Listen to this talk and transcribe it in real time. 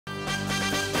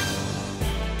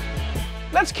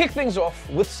Let's kick things off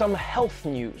with some health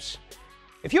news.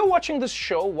 If you're watching this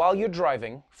show while you're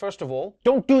driving, first of all,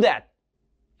 don't do that.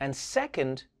 And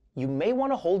second, you may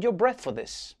want to hold your breath for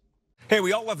this. Hey,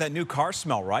 we all love that new car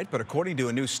smell, right? But according to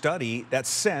a new study, that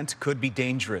scent could be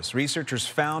dangerous. Researchers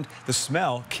found the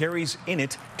smell carries in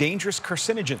it dangerous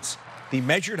carcinogens. The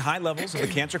measured high levels of the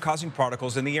cancer-causing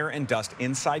particles in the air and dust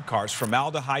inside cars,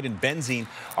 formaldehyde and benzene,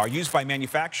 are used by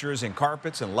manufacturers in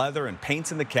carpets and leather and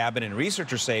paints in the cabin. And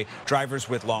researchers say drivers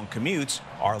with long commutes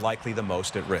are likely the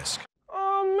most at risk.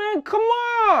 Oh man, come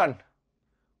on!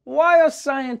 Why are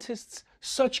scientists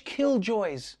such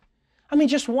killjoys? I mean,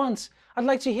 just once, I'd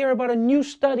like to hear about a new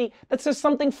study that says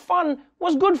something fun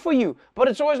was good for you. But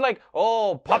it's always like,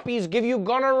 oh, puppies give you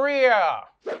gonorrhea.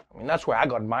 I mean, that's where I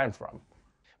got mine from.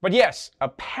 But yes,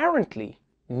 apparently,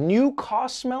 new car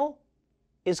smell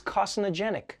is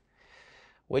carcinogenic.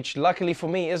 Which luckily for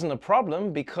me isn't a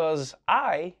problem because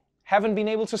I haven't been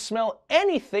able to smell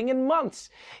anything in months.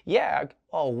 Yeah,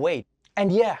 oh wait.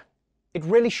 And yeah, it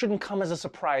really shouldn't come as a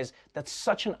surprise that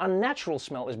such an unnatural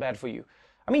smell is bad for you.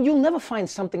 I mean, you'll never find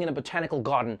something in a botanical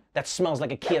garden that smells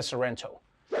like a Kia Sorento.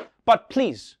 But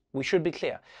please, we should be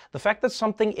clear. The fact that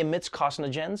something emits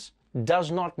carcinogens does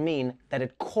not mean that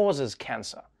it causes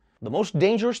cancer. The most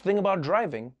dangerous thing about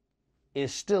driving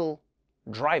is still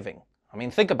driving. I mean,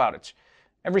 think about it.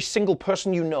 Every single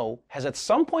person you know has at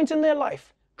some point in their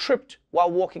life tripped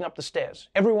while walking up the stairs.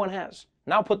 Everyone has.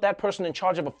 Now put that person in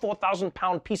charge of a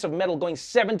 4,000-pound piece of metal going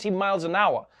 70 miles an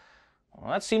hour. Well,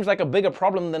 that seems like a bigger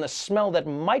problem than a smell that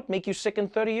might make you sick in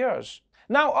 30 years.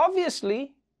 Now,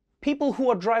 obviously, people who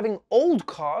are driving old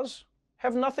cars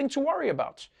have nothing to worry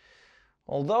about.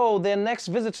 Although their next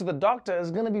visit to the doctor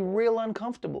is going to be real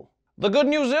uncomfortable. The good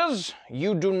news is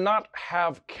you do not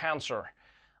have cancer.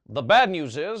 The bad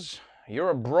news is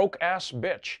you're a broke-ass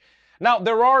bitch. Now,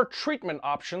 there are treatment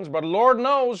options, but Lord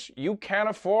knows you can't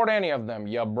afford any of them,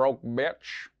 you broke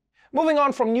bitch. Moving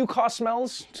on from new car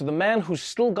smells to the man who's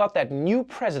still got that new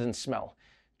president smell,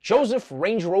 Joseph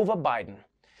Range Rover Biden.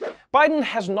 Biden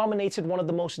has nominated one of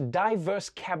the most diverse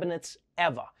cabinets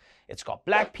ever. It's got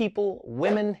black people,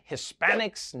 women,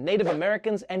 Hispanics, Native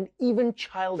Americans, and even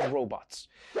child robots.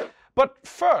 But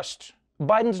first,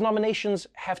 Biden's nominations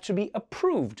have to be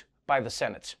approved by the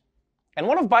Senate. And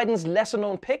one of Biden's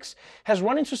lesser-known picks has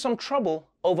run into some trouble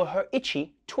over her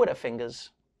itchy Twitter fingers.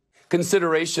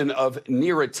 Consideration of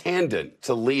Neera Tanden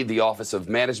to lead the Office of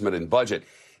Management and Budget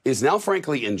is now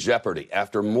frankly in jeopardy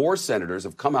after more senators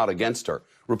have come out against her.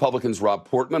 Republicans Rob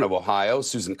Portman of Ohio,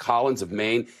 Susan Collins of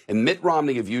Maine, and Mitt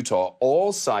Romney of Utah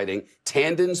all citing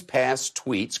Tanden's past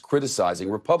tweets criticizing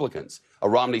Republicans. A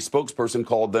Romney spokesperson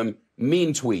called them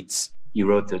mean tweets. You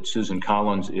wrote that Susan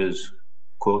Collins is,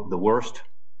 quote, the worst,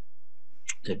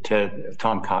 that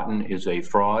Tom Cotton is a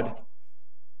fraud,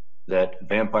 that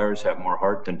vampires have more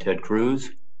heart than Ted Cruz.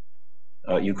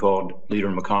 You called Leader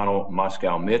McConnell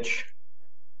Moscow Mitch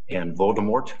and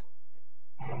Voldemort,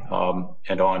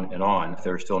 and on and on.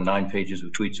 There are still 9 pages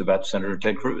of tweets about Senator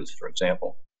Ted Cruz, for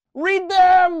example. Read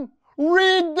them!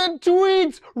 Read the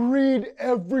tweets! Read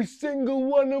every single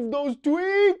one of those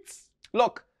tweets!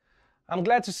 Look, I'm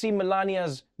glad to see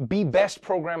Melania's Be Best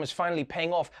program is finally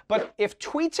paying off, but if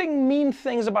tweeting mean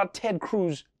things about Ted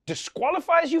Cruz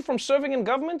disqualifies you from serving in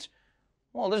government,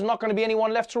 well, there's not going to be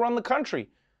anyone left to run the country.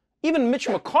 Even Mitch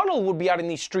McConnell would be out in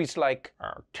these streets like,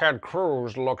 Ted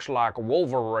Cruz looks like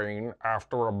Wolverine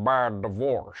after a bad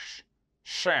divorce.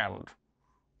 Send.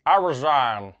 I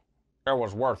resign. It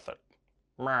was worth it.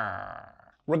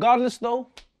 Regardless, though,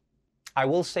 I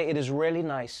will say it is really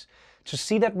nice to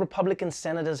see that Republican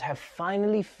senators have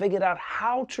finally figured out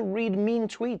how to read mean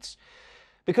tweets.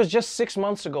 Because just 6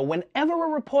 months ago, whenever a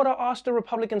reporter asked a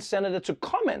Republican senator to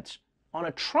comment on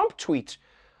a Trump tweet,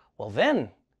 well then,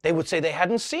 they would say they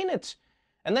hadn't seen it,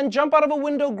 and then jump out of a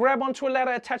window, grab onto a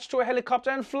ladder attached to a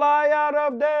helicopter, and fly out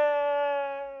of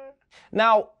there.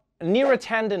 Now, Neera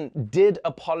Tanden did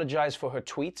apologize for her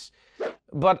tweets,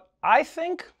 but I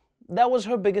think that was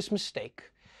her biggest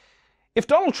mistake. If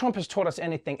Donald Trump has taught us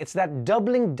anything, it's that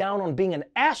doubling down on being an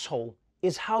asshole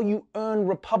is how you earn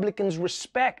Republicans'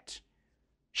 respect.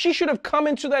 She should have come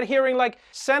into that hearing like,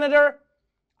 Senator,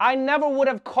 I never would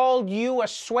have called you a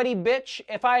sweaty bitch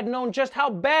if I had known just how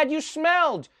bad you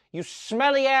smelled. You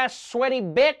smelly ass sweaty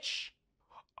bitch.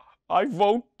 I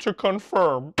vote to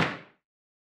confirm.